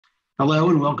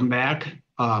Hello and welcome back.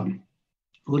 We'll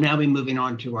now be moving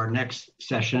on to our next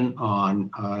session on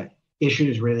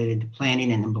issues related to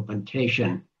planning and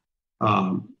implementation.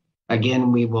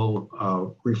 Again, we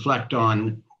will reflect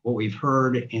on what we've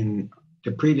heard in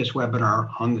the previous webinar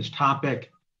on this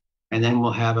topic, and then we'll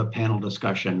have a panel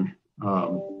discussion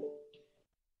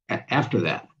after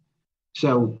that.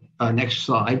 So next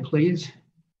slide, please.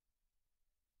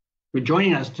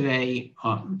 Joining us today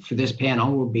for this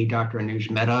panel will be Dr. Anuj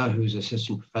Mehta, who's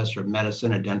Assistant Professor of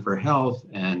Medicine at Denver Health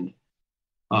and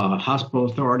Hospital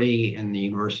Authority in the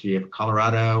University of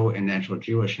Colorado and National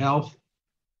Jewish Health,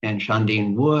 and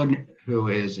Shandine Wood, who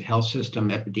is a health system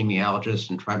epidemiologist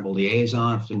and tribal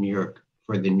liaison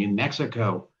for the New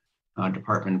Mexico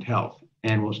Department of Health.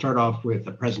 And we'll start off with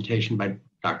a presentation by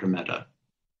Dr. Mehta.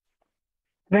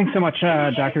 Thanks so much,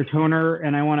 Dr. Toner,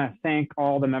 and I want to thank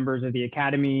all the members of the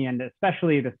Academy and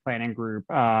especially this planning group.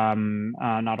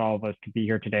 Not all of us could be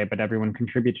here today, but everyone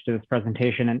contributes to this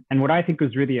presentation. And what I think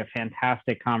was really a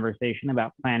fantastic conversation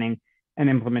about planning and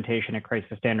implementation of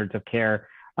crisis standards of care.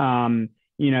 I'm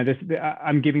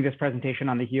giving this presentation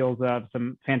on the heels of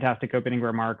some fantastic opening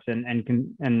remarks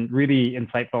and really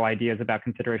insightful ideas about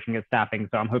consideration of staffing.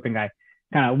 So I'm hoping I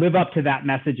kind of live up to that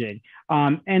messaging.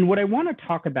 And what I want to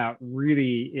talk about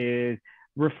really is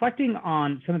reflecting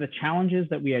on some of the challenges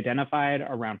that we identified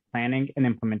around planning and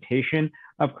implementation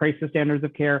of crisis standards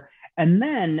of care. And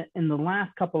then in the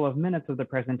last couple of minutes of the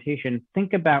presentation,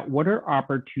 think about what are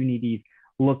opportunities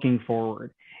looking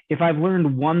forward. If I've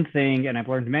learned one thing, and I've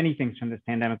learned many things from this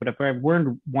pandemic, but if I've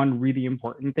learned one really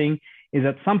important thing is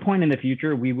at some point in the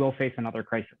future, we will face another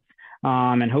crisis.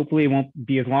 And hopefully it won't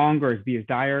be as long or be as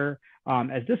dire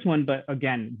as this one, but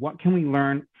again, what can we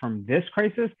learn from this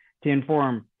crisis to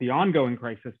inform the ongoing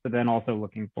crisis, but then also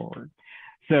looking forward?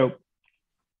 So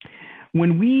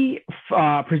when we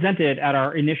presented at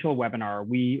our initial webinar,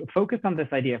 we focused on this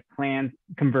idea of plans,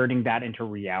 converting that into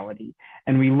reality.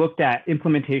 And we looked at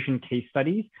implementation case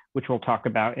studies, which we'll talk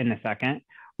about in a second,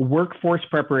 workforce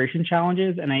preparation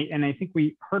challenges. And I think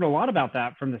we heard a lot about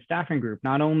that from the staffing group,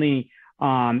 not only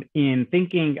in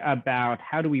thinking about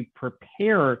how do we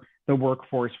prepare the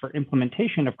workforce for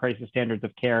implementation of crisis standards of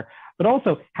care, but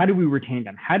also how do we retain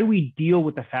them? How do we deal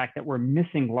with the fact that we're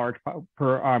missing large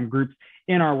groups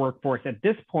in our workforce? At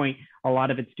this point, a lot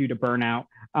of it's due to burnout.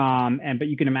 But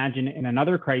you can imagine in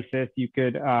another crisis, you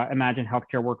could imagine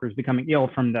healthcare workers becoming ill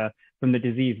from the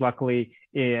disease. Luckily,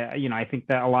 I think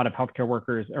that a lot of healthcare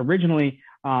workers originally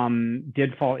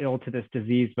did fall ill to this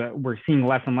disease, but we're seeing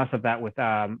less and less of that with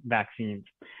vaccines.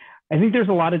 I think there's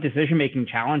a lot of decision-making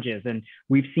challenges, and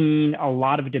we've seen a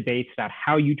lot of debates about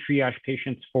how you triage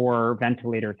patients for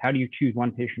ventilators. How do you choose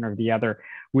one patient or the other?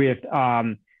 With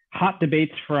hot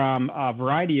debates from a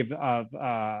variety of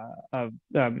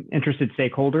interested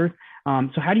stakeholders.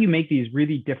 So how do you make these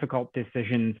really difficult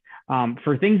decisions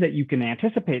for things that you can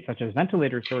anticipate, such as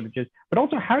ventilator shortages, but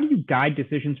also how do you guide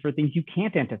decisions for things you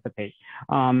can't anticipate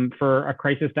for a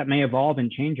crisis that may evolve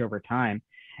and change over time?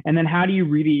 And then how do you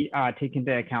really take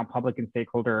into account public and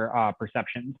stakeholder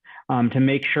perceptions to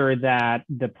make sure that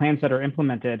the plans that are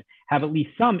implemented have at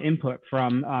least some input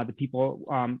from the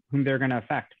people whom they're going to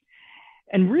affect?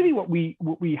 And really what we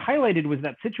highlighted was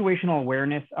that situational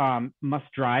awareness must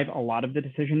drive a lot of the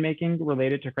decision-making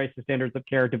related to crisis standards of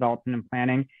care development and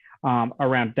planning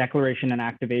around declaration and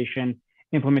activation,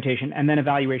 implementation, and then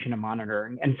evaluation and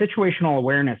monitoring. And situational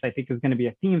awareness, I think, is going to be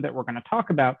a theme that we're going to talk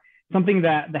about, something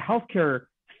that the healthcare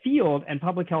field and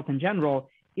public health in general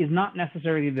is not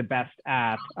necessarily the best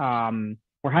at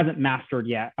or hasn't mastered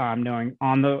yet, knowing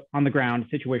on the ground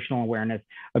situational awareness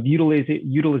of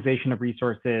utilization of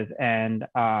resources and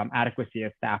adequacy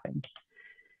of staffing.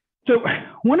 So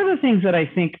one of the things that I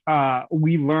think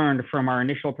we learned from our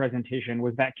initial presentation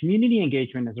was that community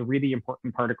engagement is a really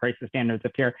important part of crisis standards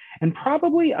of care and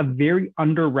probably a very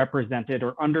underrepresented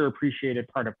or underappreciated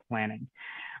part of planning.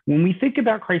 When we think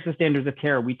about crisis standards of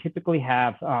care, we typically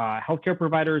have healthcare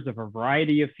providers of a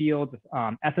variety of fields,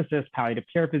 ethicists, palliative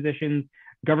care physicians,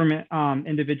 government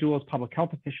individuals, public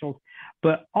health officials,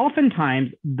 but oftentimes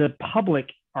the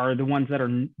public are the ones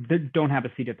that don't have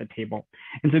a seat at the table.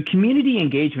 And so community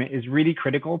engagement is really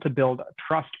critical to build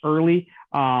trust early,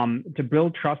 to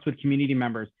build trust with community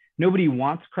members. Nobody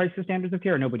wants crisis standards of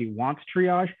care, nobody wants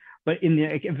triage, but in the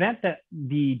event that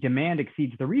the demand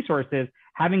exceeds the resources,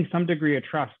 having some degree of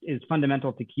trust is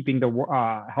fundamental to keeping the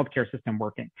healthcare system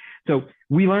working. So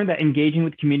we learned that engaging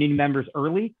with community members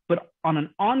early, but on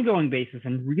an ongoing basis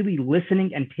and really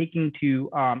listening and taking to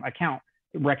account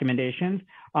recommendations,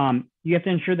 you have to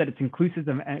ensure that it's inclusive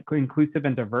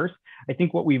and diverse. I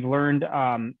think what we've learned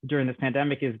during this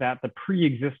pandemic is that the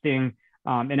pre-existing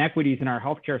inequities in our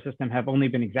healthcare system have only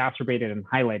been exacerbated and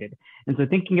highlighted. And so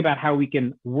thinking about how we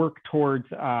can work towards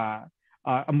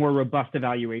a more robust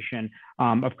evaluation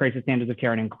of crisis standards of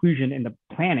care and inclusion in the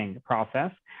planning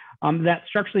process, that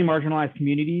structurally marginalized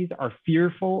communities are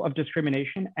fearful of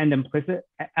discrimination and implicit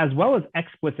as well as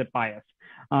explicit bias.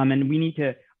 And we need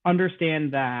to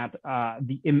understand that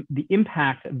the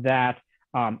impact that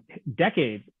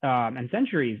decades and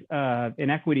centuries of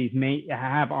inequities may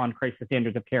have on crisis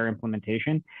standards of care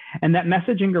implementation, and that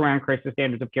messaging around crisis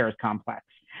standards of care is complex,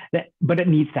 but it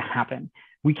needs to happen.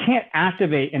 We can't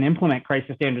activate and implement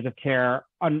crisis standards of care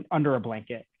under a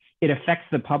blanket. It affects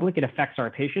the public, it affects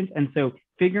our patients. And so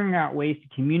figuring out ways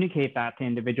to communicate that to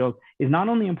individuals is not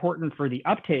only important for the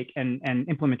uptake and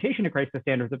implementation of crisis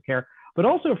standards of care, but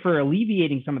also for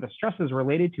alleviating some of the stresses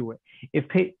related to it. If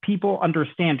people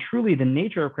understand truly the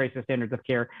nature of crisis standards of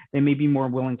care, they may be more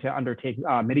willing to undertake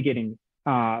mitigating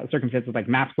circumstances like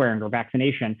mask wearing or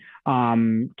vaccination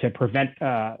to prevent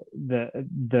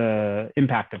the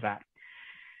impact of that.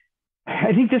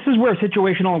 I think this is where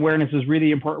situational awareness is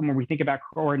really important when we think about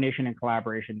coordination and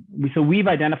collaboration. So we've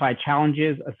identified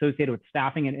challenges associated with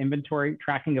staffing and inventory,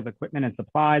 tracking of equipment and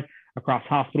supplies across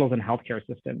hospitals and healthcare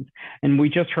systems. And we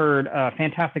just heard a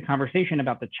fantastic conversation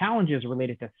about the challenges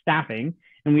related to staffing.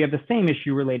 And we have the same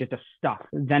issue related to stuff,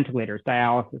 ventilators,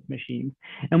 dialysis machines.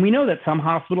 And we know that some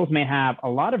hospitals may have a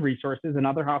lot of resources and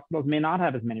other hospitals may not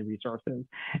have as many resources.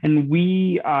 And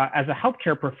we, as a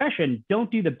healthcare profession,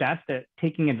 don't do the best at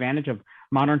taking advantage of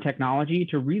modern technology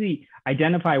to really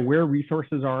identify where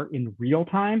resources are in real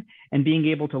time and being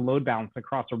able to load balance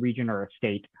across a region or a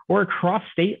state or across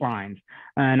state lines.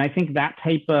 And I think that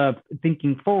type of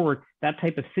thinking forward, that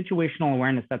type of situational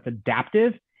awareness that's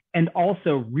adaptive and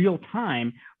also real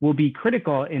time will be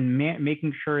critical in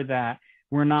making sure that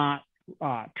we're not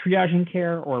triaging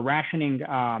care or rationing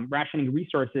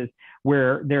resources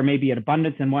where there may be an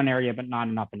abundance in one area but not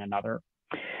enough in another.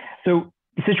 So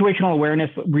situational awareness,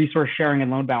 resource sharing,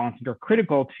 and load balancing are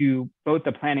critical to both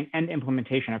the planning and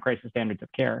implementation of crisis standards of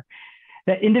care.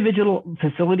 That individual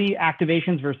facility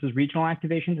activations versus regional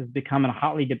activations has become a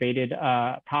hotly debated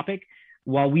topic.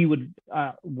 While we would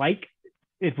like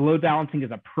if load balancing is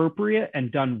appropriate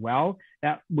and done well,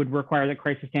 that would require that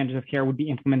crisis standards of care would be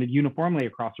implemented uniformly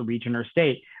across a region or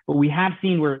state. But we have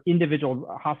seen where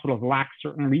individual hospitals lack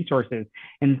certain resources.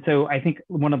 And so I think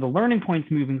one of the learning points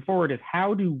moving forward is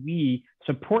how do we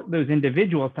support those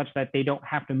individuals such that they don't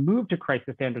have to move to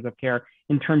crisis standards of care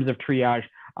in terms of triage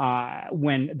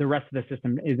when the rest of the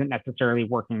system isn't necessarily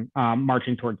working,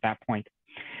 marching towards that point.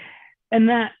 And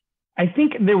that I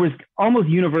think there was almost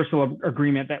universal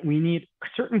agreement that we need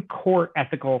certain core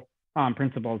ethical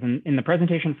principles. And in the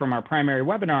presentation from our primary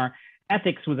webinar,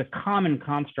 ethics was a common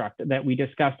construct that we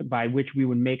discussed by which we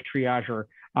would make triage or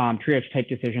triage type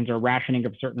decisions or rationing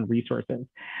of certain resources,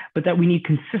 but that we need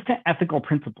consistent ethical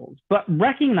principles, but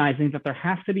recognizing that there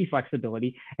has to be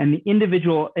flexibility and the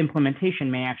individual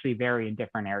implementation may actually vary in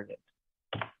different areas.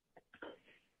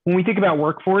 When we think about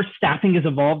workforce, staffing has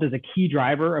evolved as a key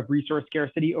driver of resource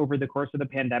scarcity over the course of the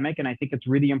pandemic. And I think it's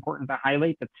really important to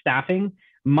highlight that staffing,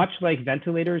 much like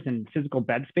ventilators and physical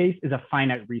bed space, is a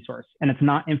finite resource and it's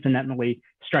not infinitely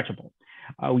stretchable.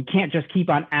 We can't just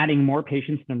keep on adding more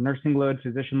patients to nursing loads,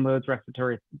 physician loads,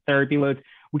 respiratory therapy loads.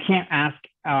 We can't ask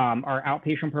our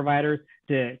outpatient providers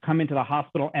to come into the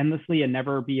hospital endlessly and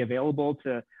never be available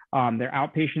to their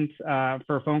outpatients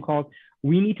for phone calls.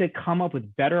 We need to come up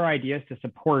with better ideas to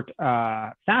support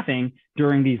staffing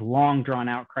during these long drawn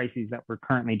out crises that we're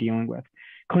currently dealing with.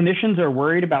 Clinicians are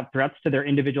worried about threats to their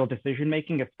individual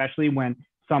decision-making, especially when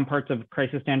some parts of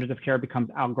crisis standards of care becomes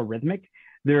algorithmic.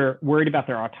 They're worried about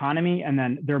their autonomy and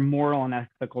then their moral and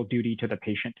ethical duty to the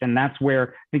patient. And that's where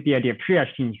I think the idea of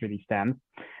triage teams really stems,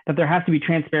 that there has to be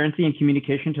transparency and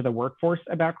communication to the workforce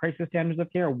about crisis standards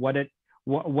of care, what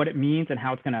it means and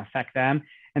how it's going to affect them,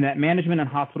 and that management and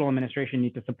hospital administration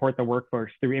need to support the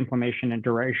workforce through implementation and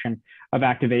duration of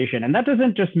activation. And that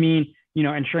doesn't just mean,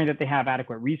 ensuring that they have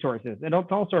adequate resources.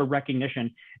 It's also a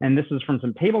recognition, and this is from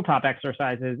some tabletop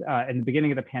exercises in the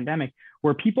beginning of the pandemic,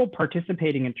 where people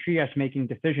participating in triage making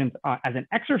decisions as an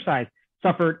exercise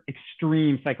suffered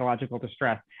extreme psychological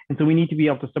distress. And so we need to be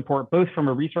able to support both from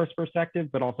a resource perspective,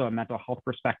 but also a mental health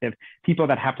perspective, people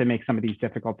that have to make some of these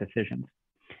difficult decisions.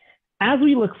 As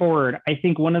we look forward, I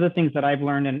think one of the things that I've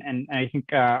learned, and I think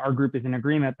our group is in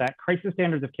agreement, that crisis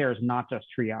standards of care is not just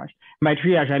triage. By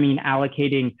triage, I mean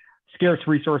allocating scarce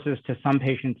resources to some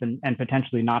patients and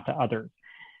potentially not to others.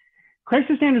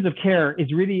 Crisis standards of care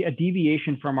is really a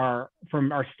deviation from our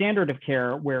standard of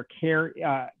care, where care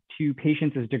to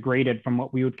patients is degraded from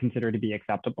what we would consider to be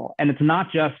acceptable. And it's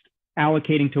not just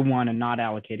allocating to one and not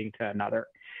allocating to another.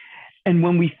 And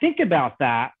when we think about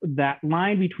that, that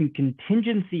line between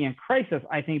contingency and crisis,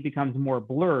 I think becomes more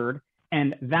blurred.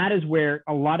 And that is where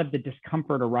a lot of the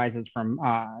discomfort arises from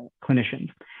clinicians.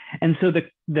 And so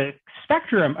the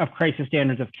spectrum of crisis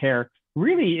standards of care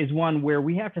really is one where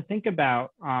we have to think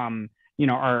about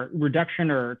our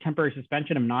reduction or temporary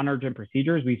suspension of non-urgent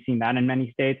procedures. We've seen that in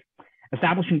many states.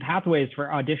 Establishing pathways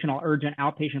for additional urgent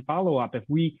outpatient follow-up. If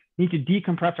we need to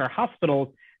decompress our hospitals,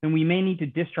 then we may need to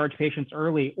discharge patients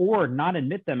early or not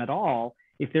admit them at all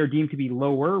if they're deemed to be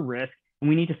lower risk. And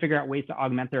we need to figure out ways to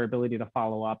augment their ability to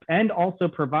follow up and also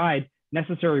provide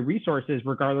necessary resources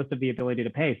regardless of the ability to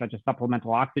pay, such as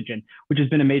supplemental oxygen, which has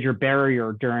been a major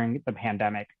barrier during the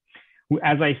pandemic.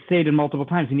 As I stated multiple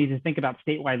times, we need to think about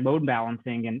statewide load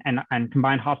balancing and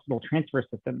combined hospital transfer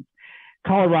systems.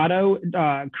 Colorado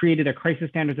created a crisis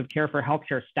standards of care for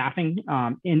healthcare staffing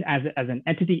as an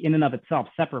entity in and of itself,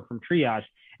 separate from triage.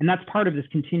 And that's part of this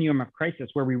continuum of crisis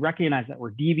where we recognize that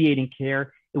we're deviating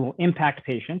care, it will impact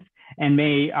patients and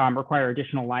may require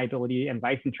additional liability and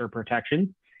licensure protections.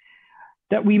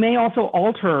 That we may also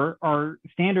alter our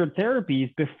standard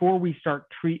therapies before we start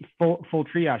full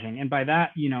triaging. And by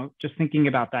that, just thinking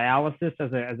about dialysis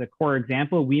as a core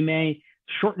example, we may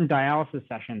shorten dialysis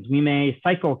sessions. We may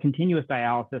cycle continuous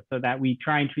dialysis so that we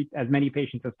try and treat as many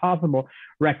patients as possible,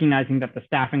 recognizing that the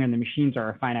staffing and the machines are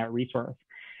a finite resource.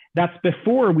 That's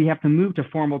before we have to move to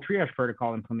formal triage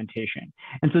protocol implementation.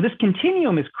 And so this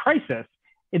continuum is crisis.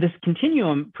 This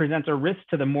continuum presents a risk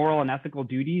to the moral and ethical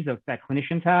duties that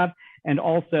clinicians have, and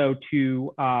also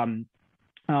to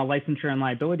licensure and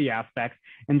liability aspects.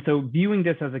 And so viewing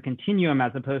this as a continuum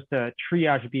as opposed to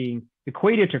triage being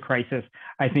equated to crisis,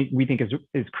 we think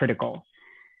is critical.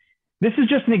 This is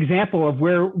just an example of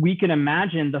where we can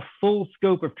imagine the full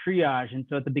scope of triage. And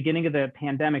so at the beginning of the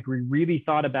pandemic, we really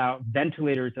thought about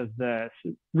ventilators as the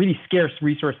really scarce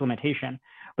resource limitation.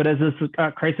 But as this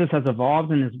crisis has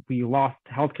evolved and as we lost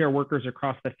healthcare workers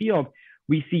across the field,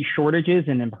 we see shortages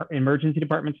in emergency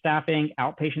department staffing,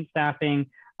 outpatient staffing,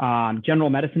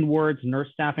 general medicine wards, nurse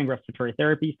staffing, respiratory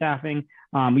therapy staffing.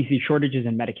 We see shortages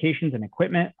in medications and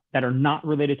equipment that are not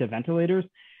related to ventilators.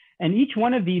 And each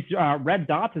one of these red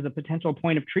dots is a potential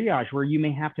point of triage where you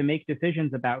may have to make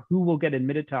decisions about who will get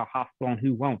admitted to a hospital and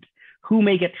who won't, who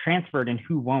may get transferred and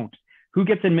who won't, who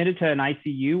gets admitted to an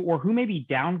ICU or who may be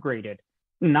downgraded.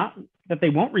 Not that they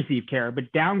won't receive care,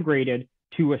 but downgraded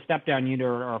to a step-down unit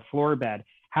or a floor bed.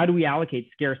 How do we allocate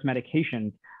scarce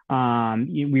medications?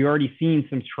 We've already seen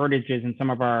some shortages in some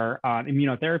of our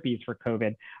immunotherapies for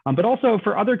COVID, but also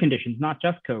for other conditions, not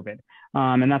just COVID.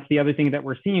 And that's the other thing that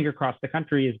we're seeing across the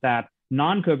country is that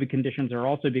non-COVID conditions are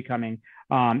also becoming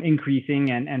increasing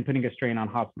and putting a strain on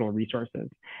hospital resources.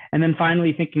 And then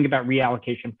finally, thinking about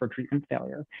reallocation for treatment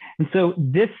failure. And so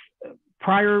this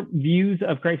prior views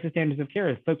of crisis standards of care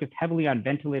is focused heavily on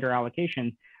ventilator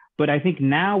allocation. But I think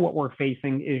now what we're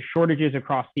facing is shortages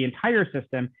across the entire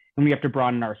system, and we have to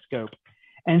broaden our scope.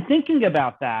 And thinking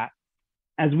about that,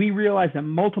 as we realize that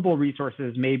multiple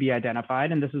resources may be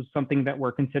identified, and this is something that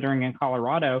we're considering in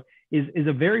Colorado, is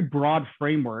a very broad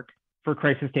framework for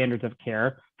crisis standards of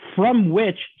care from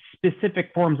which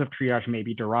specific forms of triage may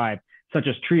be derived, such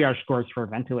as triage scores for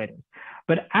ventilators.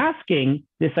 But asking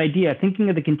this idea, thinking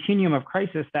of the continuum of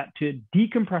crisis, that to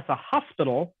decompress a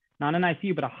hospital, not an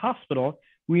ICU, but a hospital,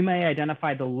 we may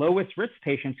identify the lowest risk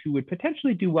patients who would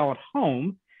potentially do well at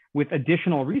home with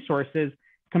additional resources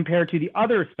compared to the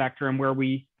other spectrum where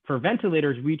for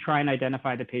ventilators, we try and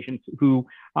identify the patients who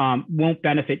won't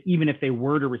benefit even if they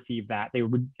were to receive that. They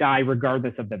would die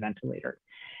regardless of the ventilator.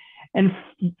 And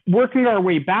working our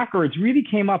way backwards really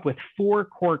came up with 4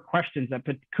 core questions that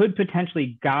could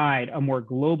potentially guide a more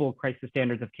global crisis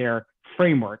standards of care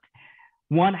framework.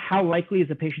 1, how likely is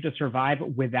a patient to survive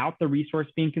without the resource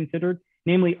being considered?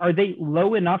 Namely, are they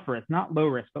low enough risk, not low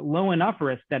risk, but low enough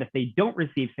risk that if they don't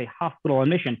receive, say, hospital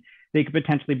admission, they could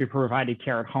potentially be provided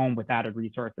care at home with added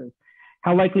resources?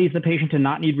 How likely is the patient to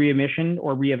not need readmission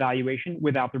or reevaluation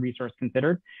without the resource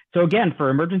considered? So again, for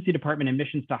emergency department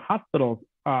admissions to hospitals,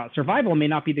 survival may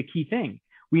not be the key thing.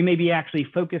 We may be actually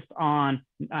focused on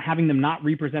having them not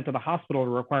represent to the hospital to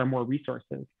require more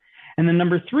resources. And then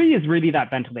number 3 is really that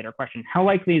ventilator question. How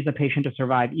likely is the patient to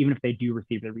survive even if they do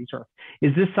receive the resource?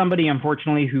 Is this somebody,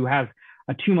 unfortunately, who has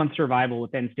a 2-month survival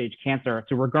with end-stage cancer?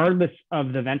 So regardless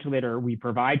of the ventilator we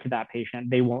provide to that patient,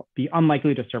 they will be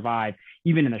unlikely to survive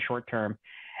even in the short term.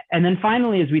 And then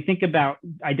finally, as we think about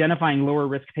identifying lower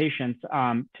risk patients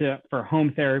for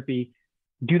home therapy,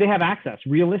 Do they have access,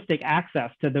 realistic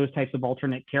access to those types of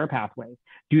alternate care pathways?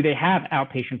 Do they have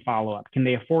outpatient follow-up? Can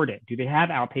they afford it? Do they have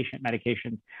outpatient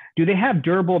medications? Do they have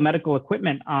durable medical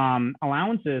equipment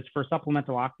allowances for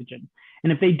supplemental oxygen?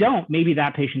 And if they don't, maybe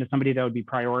that patient is somebody that would be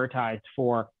prioritized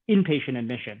for inpatient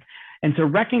admission. And so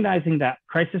recognizing that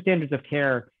crisis standards of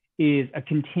care is a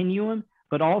continuum,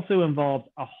 but also involves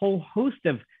a whole host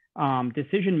of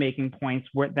decision-making points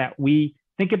that we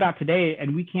think about today,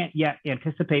 and we can't yet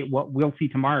anticipate what we'll see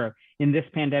tomorrow in this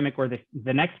pandemic or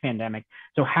the next pandemic.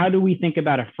 So how do we think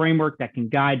about a framework that can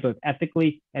guide both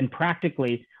ethically and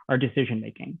practically our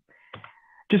decision-making?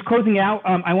 Just closing out,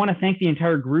 I want to thank the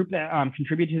entire group that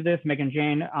contributed to this: Megan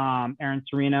Jane, Aaron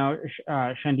Serino,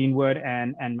 Shandine Wood,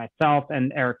 and myself,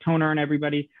 and Eric Toner, and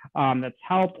everybody that's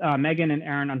helped. Megan and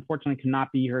Aaron unfortunately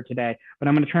cannot be here today, but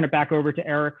I'm going to turn it back over to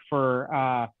Eric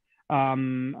for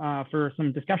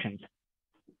some discussions.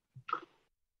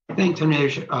 Thanks,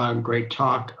 Anuj. Great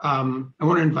talk. I want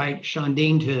to invite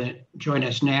Shandine to join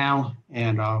us now.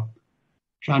 And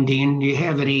Shandine, do you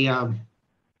have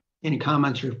any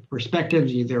comments or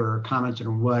perspectives, either comments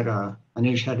on what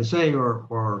Anuj had to say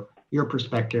or your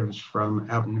perspectives from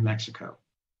out in New Mexico?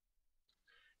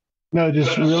 No,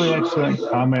 just really excellent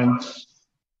comments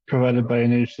provided by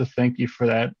Anuj. So thank you for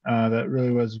that. That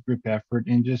really was a group effort,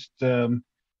 and just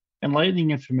enlightening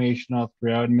information all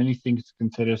throughout, and many things to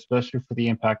consider, especially for the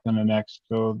impact on New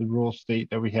Mexico, the rural state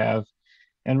that we have.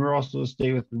 And we're also a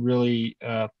state with a really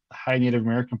high Native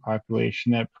American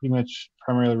population that pretty much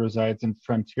primarily resides in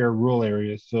frontier rural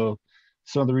areas. So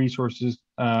some of the resources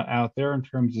out there in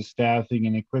terms of staffing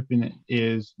and equipment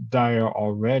is dire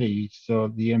already. So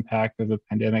the impact of a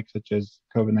pandemic such as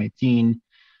COVID-19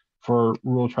 for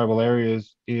rural tribal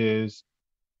areas is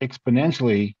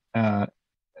exponentially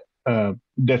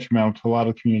detrimental to a lot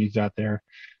of communities out there.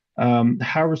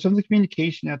 However, some of the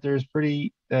communication out there is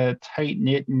pretty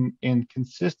tight-knit and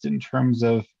consistent in terms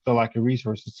of the lack of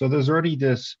resources. So there's already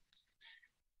this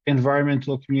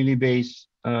environmental, community-based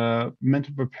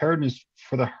mental preparedness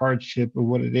for the hardship of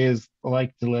what it is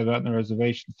like to live out in the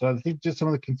reservation. So I think just some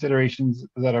of the considerations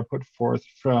that are put forth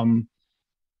from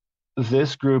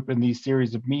this group in these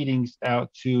series of meetings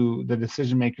out to the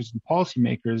decision makers and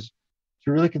policymakers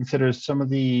to really consider some of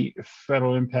the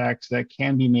federal impacts that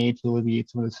can be made to alleviate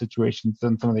some of the situations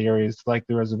in some of the areas, like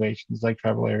the reservations, like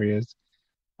tribal areas,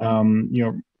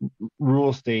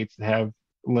 rural states that have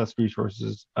less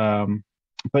resources.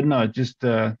 But no, just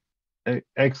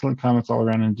excellent comments all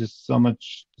around, and just so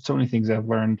many things I've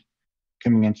learned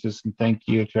coming into this. And thank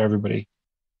you to everybody.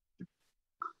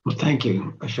 Well, thank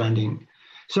you, Shandine.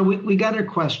 So we got a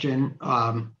question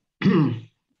a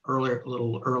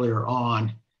little earlier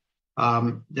on.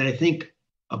 That I think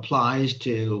applies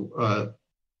to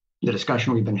the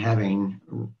discussion we've been having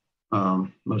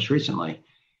most recently.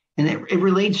 And it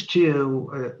relates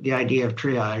to the idea of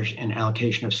triage and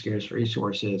allocation of scarce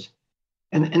resources.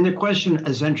 And the question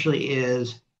essentially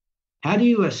is, how do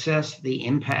you assess the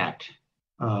impact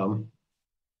of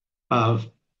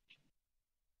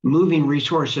moving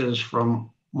resources from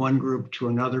one group to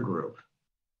another group?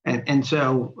 And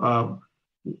so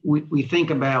we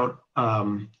think about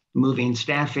moving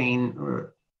staffing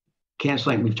or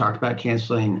canceling. We've talked about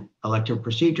canceling elective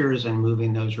procedures and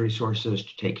moving those resources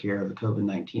to take care of the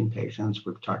COVID-19 patients.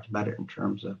 We've talked about it in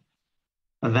terms of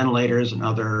ventilators and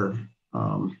other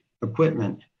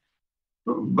equipment.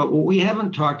 But what we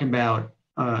haven't talked about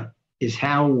is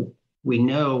how we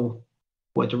know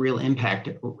what the real impact,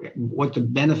 what the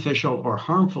beneficial or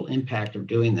harmful impact of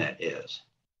doing that is.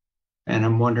 And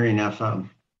I'm wondering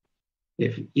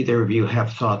if either of you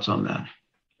have thoughts on that.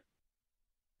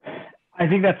 I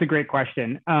think that's a great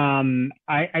question.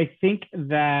 I think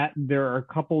that there are a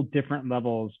couple different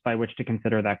levels by which to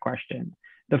consider that question.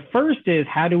 The first is,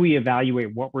 how do we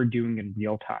evaluate what we're doing in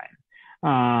real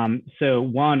time? So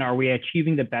one, are we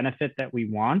achieving the benefit that we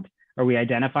want? Are we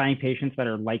identifying patients that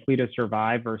are likely to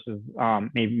survive versus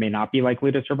may not be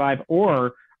likely to survive?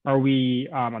 Or are we,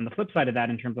 on the flip side of that,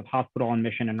 in terms of hospital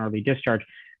admission and early discharge,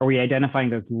 are we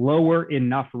identifying those lower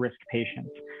enough risk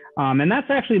patients? And that's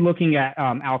actually looking at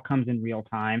outcomes in real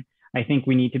time. I think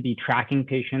we need to be tracking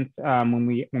patients when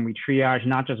we triage,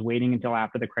 not just waiting until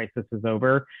after the crisis is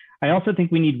over. I also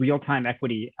think we need real-time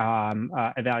equity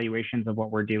evaluations of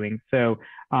what we're doing. So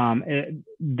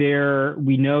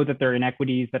we know that there are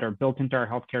inequities that are built into our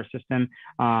healthcare system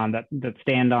that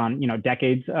stand on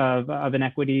decades of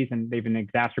inequities, and they've been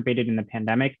exacerbated in the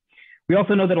pandemic. We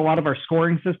also know that a lot of our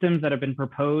scoring systems that have been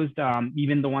proposed,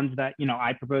 even the ones that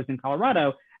I proposed in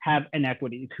Colorado, have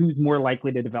inequities. Who's more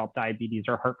likely to develop diabetes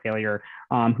or heart failure?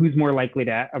 Who's more likely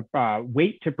to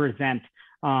wait to present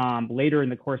later in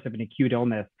the course of an acute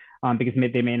illness? because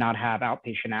they may not have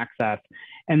outpatient access.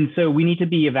 And so we need to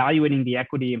be evaluating the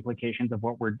equity implications of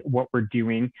what we're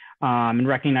doing, and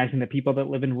recognizing that people that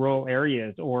live in rural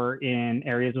areas or in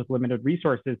areas with limited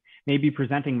resources may be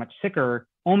presenting much sicker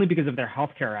only because of their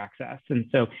healthcare access. And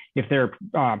so if they're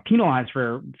penalized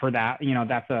for that,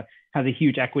 has a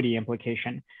huge equity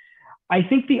implication. I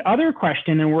think the other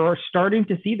question, and we're starting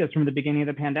to see this from the beginning of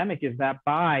the pandemic, is that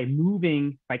by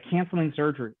canceling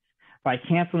surgeries, by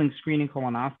canceling screening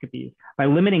colonoscopies, by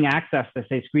limiting access to,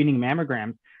 say, screening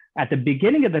mammograms, at the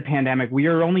beginning of the pandemic, we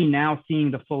are only now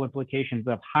seeing the full implications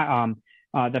of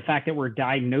the fact that we're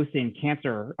diagnosing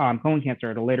cancer, colon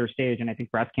cancer at a later stage, and I think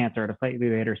breast cancer at a slightly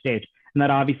later stage. And that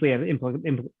obviously has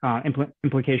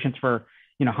implications for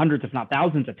hundreds, if not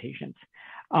thousands of patients.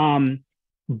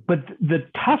 But the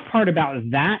tough part about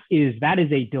that is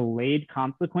a delayed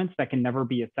consequence that can never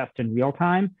be assessed in real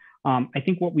time. I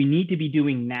think what we need to be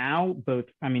doing now,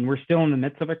 we're still in the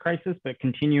midst of a crisis, but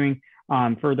continuing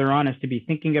further on, is to be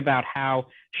thinking about how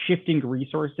shifting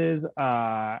resources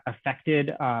affected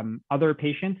other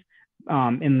patients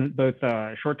in both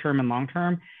short-term and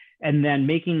long-term, and then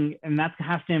that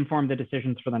has to inform the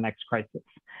decisions for the next crisis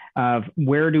of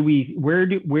where can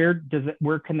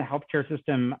the healthcare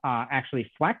system actually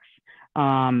flex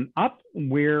up?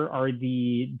 Where are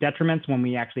the detriments when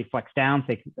we actually flex down,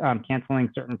 say canceling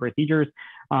certain procedures?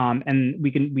 And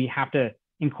we have to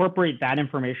incorporate that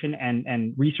information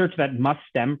and research that must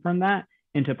stem from that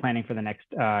into planning for the next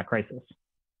crisis.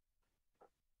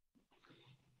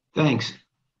 Thanks.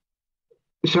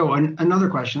 So another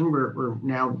question, we're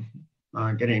now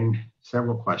getting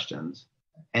several questions,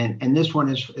 and this one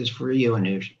is for you,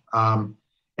 Anush, and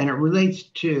it relates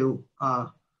to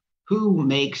who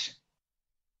makes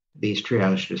these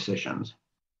triage decisions.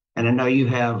 And I know you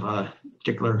have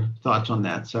particular thoughts on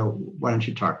that, so why don't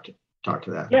you talk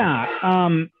to that?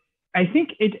 Yeah. I think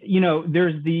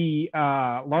there's the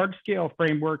large scale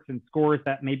frameworks and scores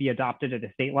that may be adopted at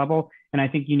a state level. And I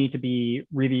think you need to be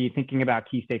really thinking about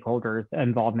key stakeholders'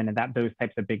 involvement in those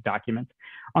types of big documents.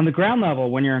 On the ground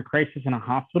level, when you're in crisis in a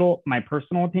hospital, my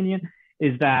personal opinion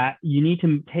is that you need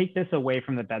to take this away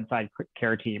from the bedside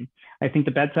care team. I think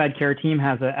the bedside care team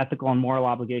has an ethical and moral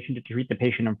obligation to treat the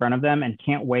patient in front of them and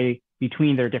can't weigh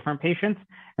between their different patients.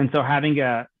 And so having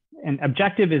an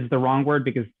objective is the wrong word,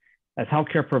 because as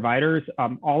healthcare providers,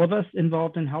 all of us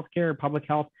involved in healthcare, public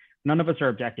health, none of us are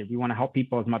objective. We want to help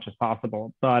people as much as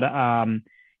possible. But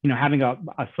having a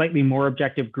slightly more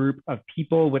objective group of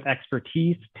people with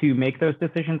expertise to make those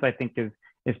decisions, I think is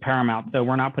paramount. So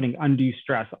we're not putting undue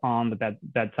stress on the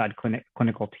bedside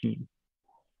clinical team.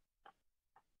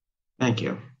 Thank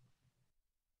you.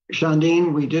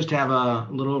 Shandine, we just have a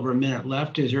little over a minute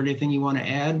left. Is there anything you want to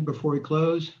add before we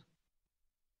close?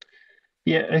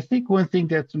 Yeah, I think one thing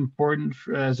that's important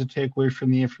as a takeaway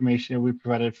from the information that we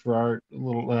provided for our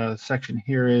little section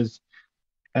here is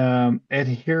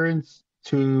adherence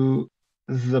to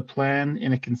the plan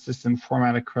in a consistent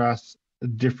format across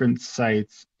different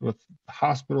sites, with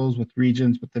hospitals, with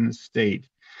regions within the state.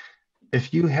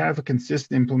 If you have a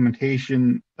consistent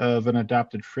implementation of an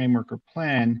adopted framework or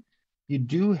plan, you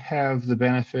do have the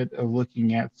benefit of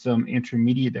looking at some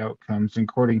intermediate outcomes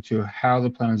according to how the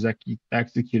plan is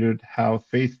executed, how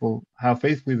faithfully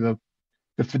the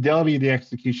fidelity of the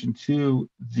execution to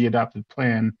the adopted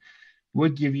plan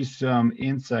would give you some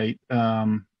insight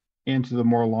into the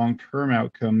more long-term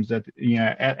outcomes that,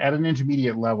 at an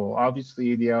intermediate level.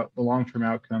 Obviously, the long-term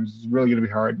outcomes is really going to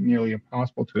be hard, nearly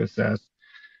impossible to assess.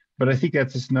 But I think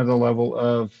that's just another level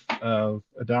of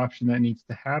adoption that needs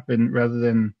to happen, rather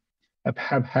than a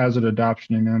haphazard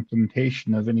adoption and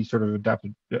implementation of any sort of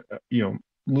adopted,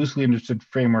 loosely understood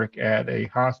framework at a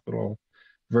hospital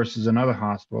versus another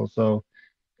hospital. So,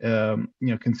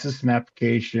 consistent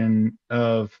application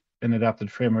of an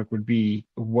adopted framework would be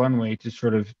one way to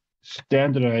sort of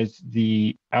standardize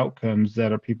the outcomes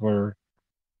that people are,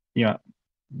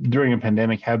 during a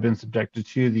pandemic have been subjected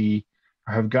to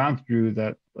or have gone through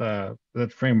that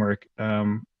framework.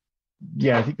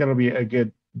 I think that'll be a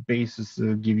good basis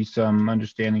to give you some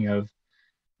understanding of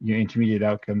intermediate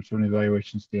outcomes from an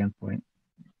evaluation standpoint.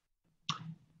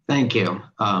 Thank you.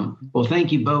 Well,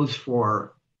 thank you both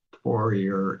for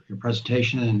your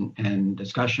presentation and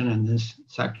discussion in this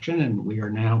section, and we are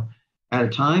now out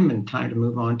of time to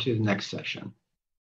move on to the next session.